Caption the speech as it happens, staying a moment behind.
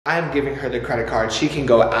I'm giving her the credit card. She can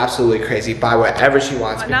go absolutely crazy, buy whatever she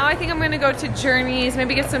wants. Now I think I'm gonna go to Journeys,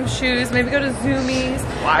 maybe get some shoes, maybe go to Zoomies.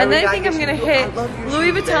 And then I think I'm gonna hit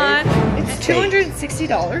Louis Vuitton. It's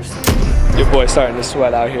 $260. Your boy's starting to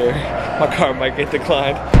sweat out here. My car might get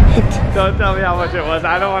declined. Don't tell me how much it was.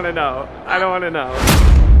 I don't wanna know. I don't wanna know.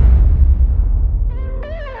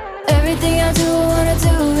 Everything I do, I wanna do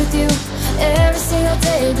with you. Every single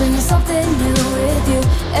day, bringing something new with you.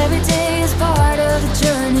 Every day is part of the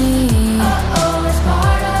journey. Oh, it's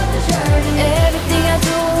part of the journey. Everything I do,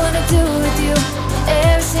 I wanna do with you.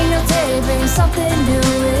 Every single day, bringing something new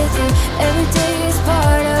with you. Every day is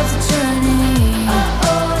part of the journey.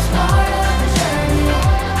 Oh, it's part of the journey.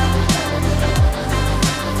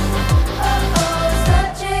 Oh, it's the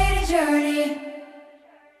Jatie journey.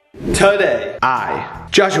 Today, I,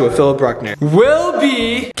 Joshua Philip Bruckner, will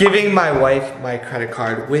be giving my wife my credit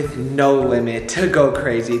card with no limit to go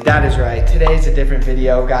crazy. That is right. Today's a different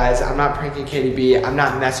video, guys. I'm not pranking Katie B. I'm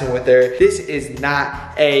not messing with her. This is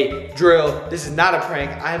not a drill. This is not a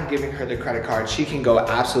prank. I am giving her the credit card. She can go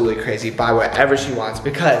absolutely crazy, buy whatever she wants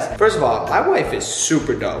because, first of all, my wife is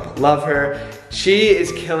super dope. Love her. She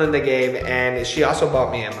is killing the game, and she also bought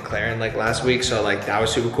me a McLaren like last week, so like that was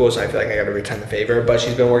super cool, so I feel like I gotta return the favor, but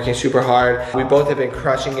she's been working super hard. We both have been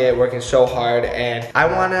crushing it, working so hard, and I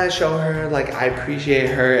wanna show her like I appreciate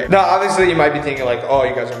her. Now, obviously you might be thinking like, oh,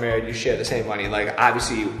 you guys are married, you share the same money. Like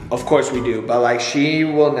obviously, of course we do, but like she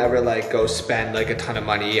will never like go spend like a ton of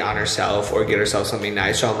money on herself or get herself something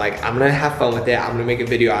nice. So I'm like, I'm gonna have fun with it. I'm gonna make a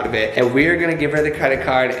video out of it, and we're gonna give her the credit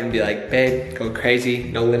card and be like, babe, go crazy,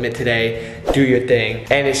 no limit today. Do your thing.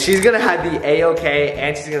 And she's gonna have the A-okay,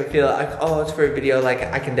 and she's gonna feel like, oh, it's for a video, like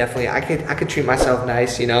I can definitely, I could treat myself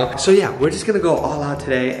nice, you know? So yeah, we're just gonna go all out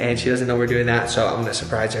today, and she doesn't know we're doing that, so I'm gonna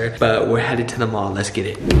surprise her. But we're headed to the mall, let's get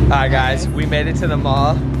it. All right guys, we made it to the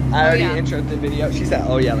mall. I already introed the video. She said,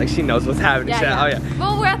 oh yeah, like she knows what's happening. Yeah, she said, yeah. oh yeah.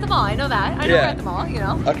 Well, we're at the mall, I know that. I know we're at the mall, you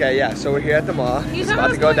know. Okay, yeah, so we're here at the mall. It's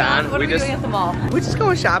about to go down. What are we doing at the mall? We're just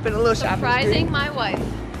going shopping, a little shopping. Surprising my wife.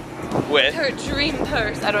 With her dream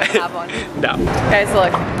purse. I don't even have one. No. Guys,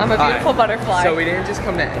 look. I'm a beautiful butterfly. So we didn't just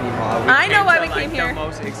come to any mall. I know why we came here. The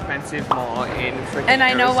most expensive mall in freaking And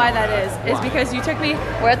I know Arizona. why that is. It's because you took me,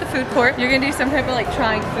 we're at the food court. You're gonna do some type of like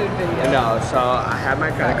trying food video. No, so I have my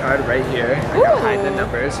credit card right here. I got behind the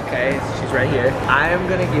numbers, okay? She's right here. I am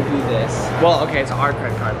gonna give you this. Well, okay, it's our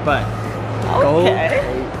credit card, but go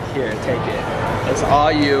here, take it. It's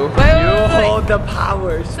all you. You hold the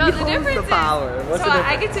power. So the difference is, What's so the difference?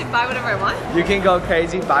 I get to buy whatever I want? You can go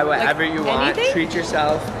crazy, buy whatever you want, anything? treat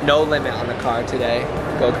yourself. No limit on the card today.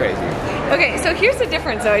 Go crazy. Okay, so here's the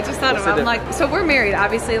difference though. I just thought about it. I'm like, so we're married,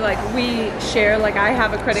 obviously, like we share, like I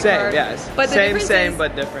have a credit card. Yes. But the difference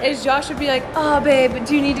but different. Is Josh would be like, oh babe,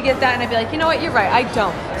 do you need to get that? And I'd be like, you know what, you're right, I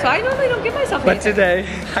don't. So I normally don't give myself anything. But today,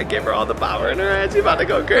 I gave her all the power in her hands. She's about to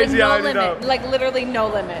go crazy. No limit, like literally no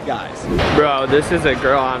limit. Guys. Bro, this is a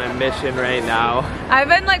girl on a mission right now. I've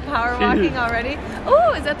been like power walking already.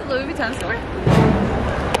 Oh, is that the Louis Vuitton store?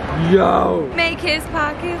 Yo. Make his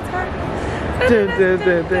pockets hurt.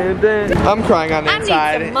 I'm crying on the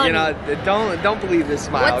inside. Some money. You know, don't believe this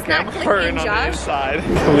smile. What's okay, not I'm clicking, hurting on the Josh? inside.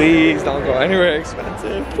 Please don't go anywhere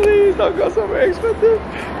expensive. Please don't go somewhere expensive.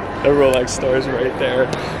 The Rolex store is right there.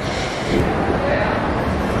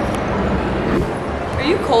 Are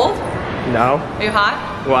you cold? No. Are you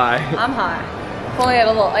hot? Why? I'm hot. I've only had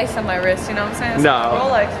a little ice on my wrist, you know what I'm saying? It's No.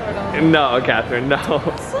 Rolex sort of. No, Catherine, no.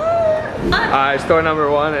 Alright, store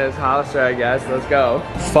number 1 is Hollister, I guess. Let's go.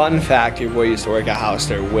 Fun fact, your boy used to work at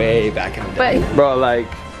Hollister way back in the day. But bro, like,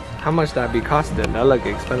 how much that be costing? That look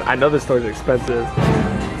expensive. I know the store's expensive.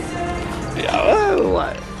 Yeah,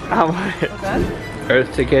 what? How much? okay.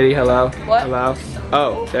 Earth to Katie, hello? What? Hello?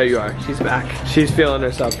 Oh, there you are. She's back. She's feeling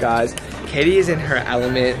herself, guys. Katie is in her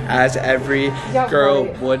element, as every girl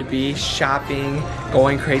would be, shopping,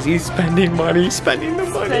 going crazy, spending money, spending the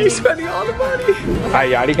money, spending all the money. Alright,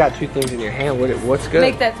 you already got 2 things in your hand. What's good?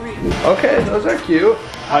 Make that 3. Okay, those are cute.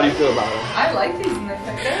 How do you feel about them? I like these in the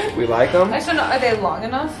picture. We like them? I just don't know, are they long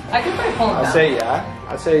enough? I could probably pull them down. I'd say yeah.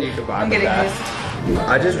 I'd say you could buy them. I'm getting used.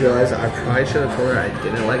 I just realized I probably should have told her I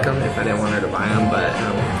didn't like them if I didn't want her to buy them, but a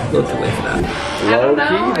little too late for that. I don't know,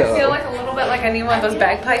 Low key, I feel like a little bit like I need one of those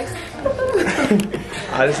bagpipes.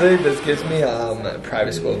 Honestly, this gives me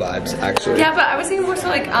private school vibes, actually. Yeah, but I was thinking more so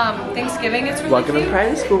like Thanksgiving. It's really Welcome cute. to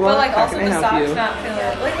private school. But like How also can I the help socks you? not feeling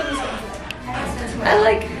it.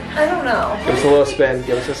 Like I don't know. Give us a little spin.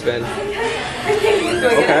 Give us a spin.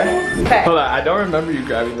 Okay. Hold on, I don't remember you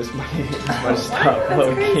grabbing this much stuff.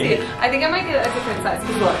 That's crazy. I think I might get a different size.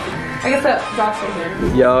 Cause look, I guess that drops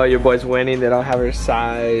right here. Yo, your boy's winning. They don't have her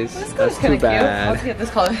size. This That's color's too kind of cute. bad. Let's get this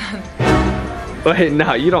color then. Wait,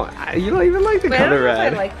 no, you don't even like the Wait, color I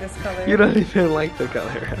don't know red. if I like this color. You don't even like the color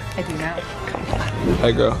red. I do now.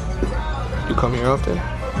 Hey girl, you come here often?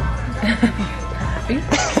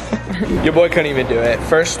 Your boy couldn't even do it.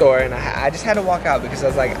 First store, and I just had to walk out because I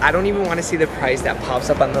was like, I don't even want to see the price that pops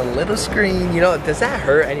up on the little screen. You know, does that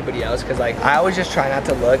hurt anybody else? Because like, I always just try not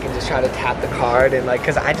to look and just try to tap the card and like,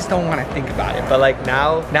 because I just don't want to think about it. But like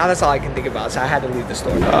now that's all I can think about. So I had to leave the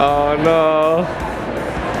store. Oh no.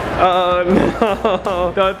 Oh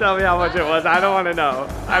no. Don't tell me how much it was. I don't want to know.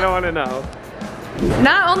 I don't want to know.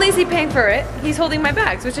 Not only is he paying for it, he's holding my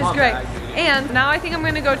bags, which is great. And now I think I'm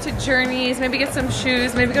gonna go to Journeys, maybe get some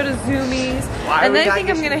shoes, maybe go to Zoomies. And then I think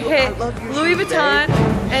I'm gonna hit Louis Vuitton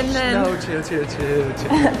and then... No, chill.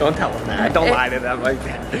 Don't tell them that. Don't lie to them like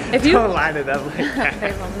that. Don't lie to them like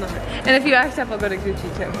that. And if you act up, I'll go to Gucci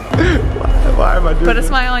too. Why am I doing Put a this?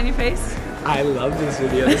 smile on your face. I love this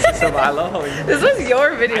video. This is so I love how you This was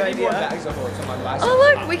your video I need more idea. bags to hold, so my glasses Oh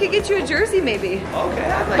look, we could get you a jersey maybe. Okay,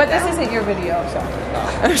 I like But that. this isn't your video, so.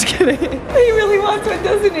 I'm just kidding. He really wants one,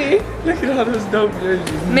 doesn't he? Look at all those dope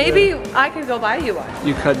jerseys. Maybe I could go buy you one.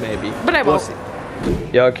 You could maybe. But I won't. We'll see.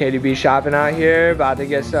 Yo, Katie B shopping out here, about to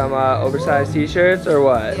get some oversized t-shirts or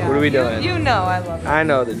what? Yeah. What are we doing? You know I love it. I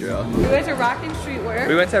know the drill. We went to Rockin' Streetwear.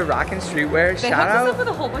 We went to Rockin' Streetwear. They Shout hooked us out. up with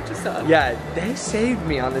a whole bunch of stuff. Yeah, they saved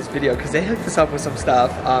me on this video because they hooked us up with some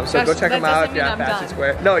stuff. So Gosh, go check that them out doesn't if you're at mean I'm Fashion done.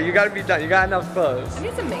 Square. No, you gotta be done. You got enough clothes. I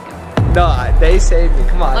need some makeup. No, they saved me.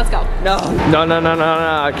 Come on. Let's go. No.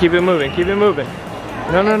 No. Keep it moving. Keep it moving.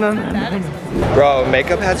 No. Bro,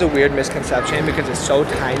 makeup has a weird misconception because it's so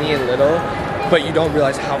tiny and little, but you don't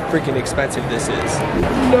realize how freaking expensive this is.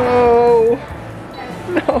 No.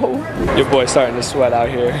 Your boy's starting to sweat out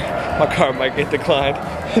here. My car might get declined.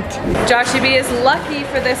 Joshy B is lucky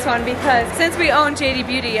for this one because since we own Jatie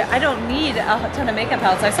Beauty, I don't need a ton of makeup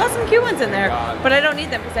palettes. I saw some cute ones in there, but I don't need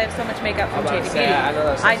them because I have so much makeup from Jatie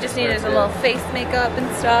Beauty. I just needed a little face makeup and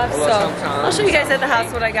stuff, so I'll show you guys at the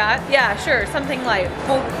house what I got. Yeah, sure, something light.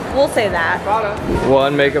 We'll say that.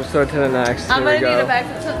 One makeup store to the next. I'm Here we gonna need go. a bag.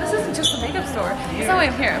 So this isn't just a makeup store. It's not why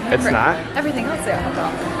I'm here. I'm here It's for not? everything else they have to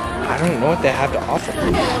offer. I don't know what they have to offer.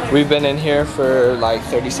 We've been in here for like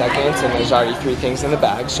 30 seconds and there's already 3 things in the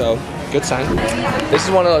bag, so good sign. This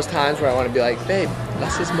is one of those times where I want to be like, babe,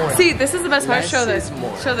 less is more. See, this is the best part. Less Show this. is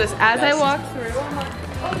more. Show this. As I Less walk through, I'm like,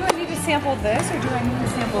 oh, do I need to sample this or do I need to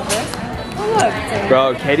sample this? Oh, look.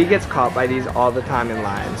 Bro, Katie gets caught by these all the time in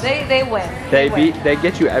lines. They win. They win.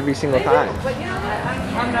 get you every single They time. do, but you know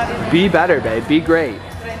what? I'm not even. Be better, babe. Be great.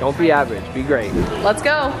 Don't be average. Be great. Let's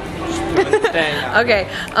go. Okay,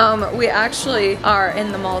 we actually are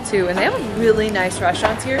in the mall too, and they have really nice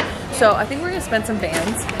restaurants here. So I think we're gonna spend some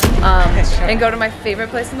bands and go to my favorite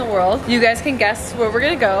place in the world. You guys can guess where we're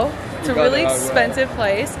gonna go. It's a really expensive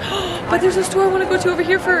place, but there's a store I want to go to over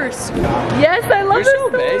here first. Yes, I love You're this so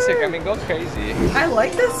store. basic. I mean, go crazy. I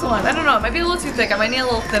like this one. I don't know. It might be a little too thick. I might need a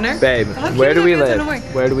little thinner. Babe, How where cute do we is it live? gonna work?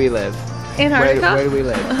 Where do we live? Antarctica? Where do we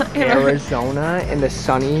live? Antarctica. Arizona in the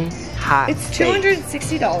sunny, hot It's state.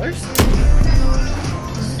 $260.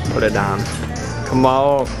 Put it down. Come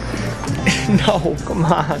on. No, come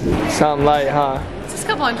on. Something light, huh? It's just a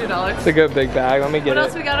couple $100. It's a good big bag. Let me get What it.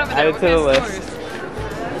 else we got over Add there? it What to the kind of list. stores?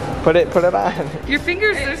 Put it on. Your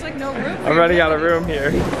fingers, there's like no room. I'm running out of room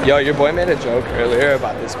here. Yo, your boy made a joke earlier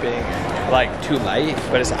about this being like too light,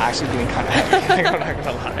 but it's actually being kind of heavy. Like, I'm not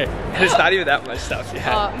gonna lie. And it's not even that much stuff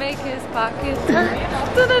yet. Make his pocket hurt.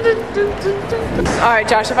 All right,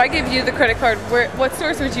 Josh, if I give you the credit card, what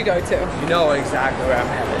stores would you go to? You know exactly where I'm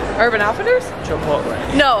headed. Urban Outfitters? Chipotle.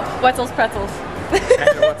 No, Wetzel's Pretzels.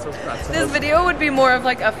 And what's those pretzels? This video would be more of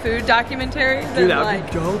like a food documentary than Dude, that would like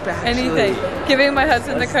be dope actually. anything. Giving my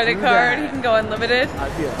husband Let's the credit do card, that. he can go unlimited.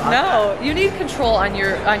 I'd be about No, you need control on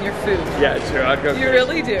your food. Yeah, true. I'd go You crazy.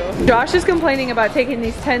 really do. Josh is complaining about taking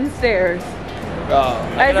these 10 stairs. Oh,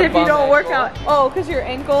 As if you don't work out. Oh, because your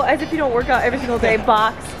ankle. As if you don't work out every single day.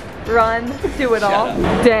 Box, run, do it all.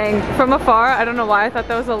 Dang. From afar, I don't know why I thought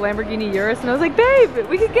that was a Lamborghini Urus, and I was like, babe,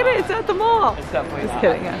 we could get it. It's at the mall. It's definitely Just not.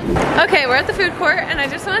 kidding. Yeah. Okay, we're at the food court, and I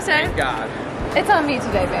just want to say, Thank God. it's on me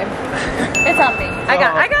today, babe. It's on me.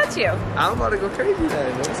 I got you. I'm about to go crazy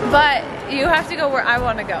then. What's up? But you have to go where I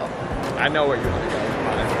want to go. I know where you want to go.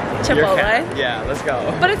 Come on. Chipotle? Yeah, let's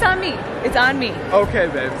go. But it's on me. It's on me. Okay,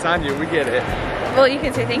 babe. It's on you. We get it. Well, you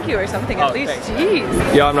can say thank you or something at Oh, least. thanks.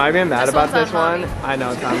 Jeez. Yo, I'm not even mad This about one's this on one. mommy. I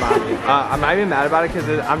know it's on mommy. I'm not even mad about it because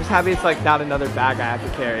I'm just happy it's like not another bag I have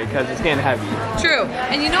to carry because it's getting heavy. True.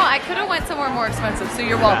 And you know, I could have went somewhere more expensive, so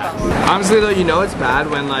you're welcome. Honestly though, you know it's bad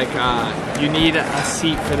when like you need a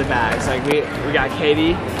seat for the bags. Like we got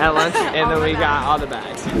Katie at lunch and then we got all the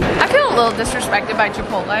bags. I feel a little disrespected by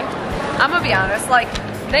Chipotle. I'm gonna be honest, like,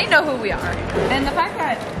 They know who we are. And the fact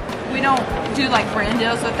that we don't do like brand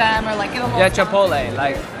deals with them or like get a little Chipotle,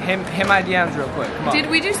 like him my DMs real quick. Come on. Did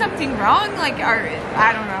we do something wrong? Like,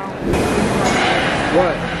 I don't know.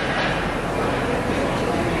 What?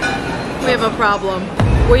 We have a problem.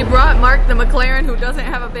 We brought Mark the McLaren who doesn't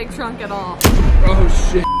have a big trunk at all. Oh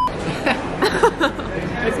shit.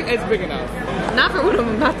 it's big enough. Not for what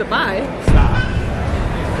I'm about to buy.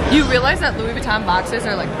 Stop. You realize that Louis Vuitton boxes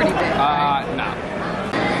are like pretty big, right? No.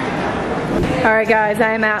 Alright guys,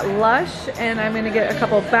 I am at Lush and I'm gonna get a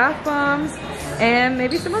couple bath bombs and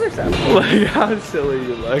maybe some other stuff. Look how silly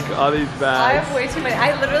you look, all these bags. I have way too many.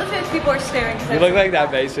 I literally feel like people are staring. You look like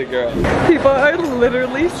that basic girl. People are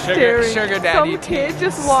literally staring. Sugar daddy. Some kid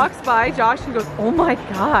just walks by Josh and goes, oh my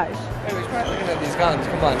gosh. Hey, we should probably look at these guns,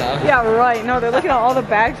 come on now. Yeah, right. No, they're looking at all the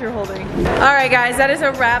bags you're holding. Alright guys, that is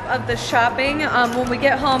a wrap of the shopping. When we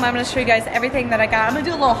get home, I'm going to show you guys everything that I got. I'm going to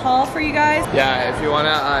do a little haul for you guys. Yeah, if you want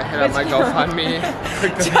to hit up my GoFundMe.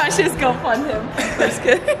 Josh is GoFund him. Just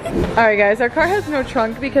kidding. Alright guys, our car has no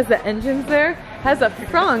trunk because the engine's there. Has a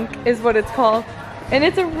trunk is what it's called. And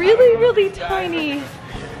it's a really, really tiny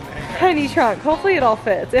trunk. Hopefully it all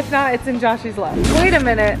fits. If not, it's in Josh's lap. Wait a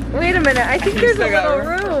minute. I think there's a little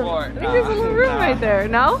room. I think there's a little room right there.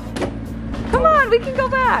 No? Come on, we can go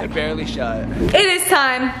back. It barely shut. It is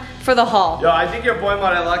time for the haul. Yo, I think your boy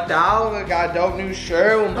might have lucked out. We got a dope new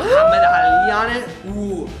shirt with Muhammad Ali on it.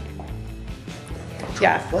 Ooh.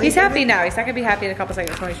 Yeah, he's happy now. He's not gonna be happy in a couple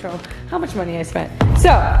seconds when I show him how much money I spent. So,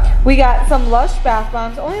 we got some Lush bath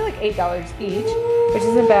bombs, only like $8 each, which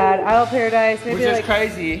isn't bad. Isle of Paradise, maybe which is like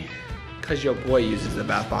crazy. Because your boy uses the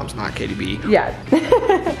bath bombs, not KDB. Yeah.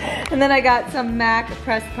 And then I got some MAC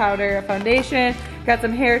pressed powder foundation, got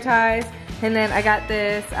some hair ties, and then I got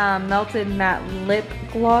this melted matte lip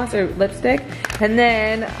gloss or lipstick. And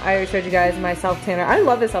then I already showed you guys my self tanner. I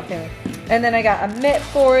love this self tanner. And then I got a mitt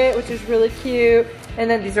for it, which is really cute. And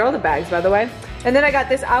then these are all the bags, by the way. And then I got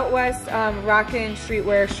this Out West Rockin'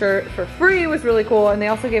 Streetwear shirt for free. It was really cool. And they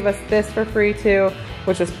also gave us this for free too,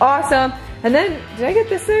 which was awesome. And then, did I get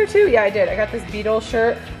this there too? Yeah, I did. I got this Beatles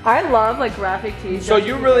shirt. I love like graphic tees. So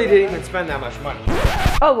you really didn't even spend that much money.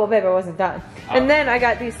 Oh, well babe, I wasn't done. And then I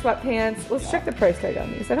got these sweatpants. Let's check the price tag on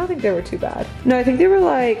these. I don't think they were too bad. No, I think they were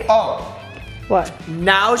like... Oh. What?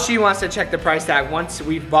 Now she wants to check the price tag once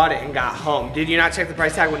we've bought it and got home. Did you not check the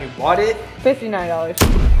price tag when you bought it? $59.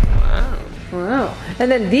 Wow. Wow. And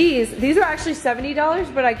then these are actually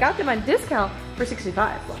 $70, but I got them on discount for $65.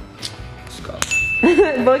 Let's go.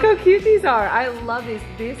 But look how cute these are. I love these.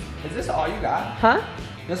 Is this all you got? Huh?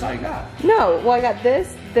 That's all you got? No. Well, I got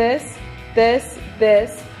this.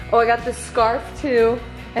 Oh, I got this scarf too.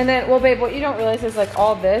 And then, well, babe, what you don't realize is like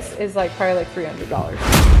all this is like probably like $300.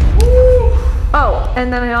 Woo! Oh,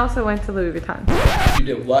 and then I also went to Louis Vuitton. You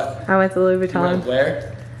did what? I went to Louis Vuitton. You went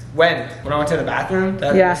where? When? When I went to the bathroom?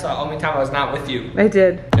 Yeah. That's the only time I was not with you. I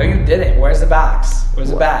did. No, you didn't. Where's the box? Where's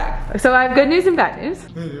the bag? So I have good news and bad news.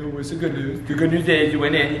 What's the good news? The good news is you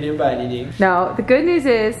went in, you didn't buy anything. No, the good news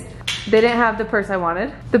is they didn't have the purse I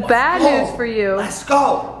wanted. The bad news for you Let's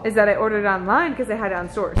go. is that I ordered it online because they had it on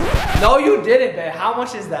stores. No, you didn't, babe. How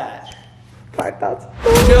much is that? 5,000.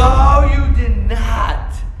 No, you did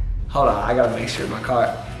not. Hold on, I gotta make sure my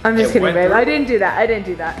car. I'm just kidding, babe. Through? I didn't do that. I didn't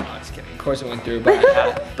do that. No, just kidding. Of course it went through,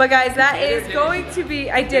 but But guys, that is going to be,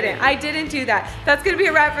 I didn't do that. That's gonna be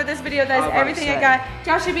a wrap for this video. That's everything I got.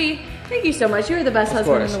 Joshua B, thank you so much. You're the best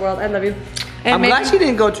husband in the world. I love you. And I'm glad she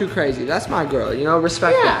didn't go too crazy. That's my girl, you know,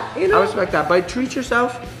 respect that. You know? I respect that, but treat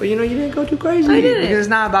yourself, but you know, you didn't go too crazy. I didn't. Because it's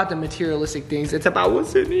not about the materialistic things, it's about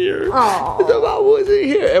what's in here. Aww. It's about what's in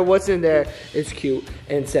here, and what's in there is cute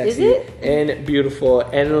and sexy and beautiful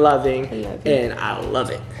and loving, and I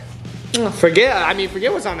love it.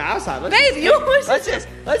 Forget what's on the outside. Let's baby, let's just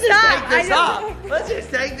take this off. Let's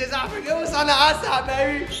just take this off. Forget what's on the outside,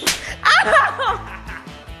 baby.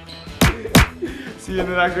 See you in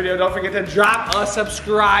the next video. Don't forget to drop a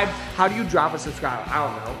subscribe. How do you drop a subscribe? I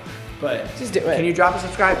don't know. But just do it. Can you drop a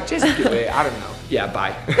subscribe? Just do it. I don't know. Yeah,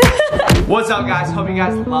 bye. What's up, guys? Hope you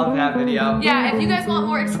guys loved that video. Yeah, if you guys want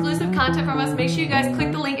more exclusive content from us, make sure you guys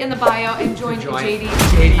click the link in the bio and join Jatie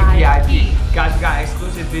VIP. Guys, we got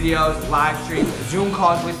exclusive videos, live streams, Zoom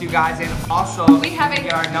calls with you guys, and also we have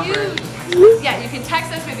a our number. Yeah, you can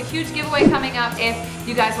text us. We have a huge giveaway coming up if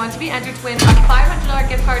you guys want to be entered to win a $500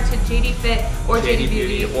 gift card to JD Fit or JD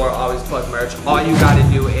Beauty or Always Plug merch. All you gotta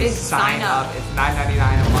do is sign up. It's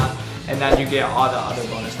 $9.99 a month, and then you get all the other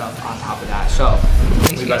bonus stuff on top of that. So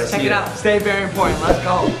we gotta see it. Stay very important. Let's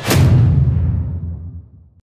go.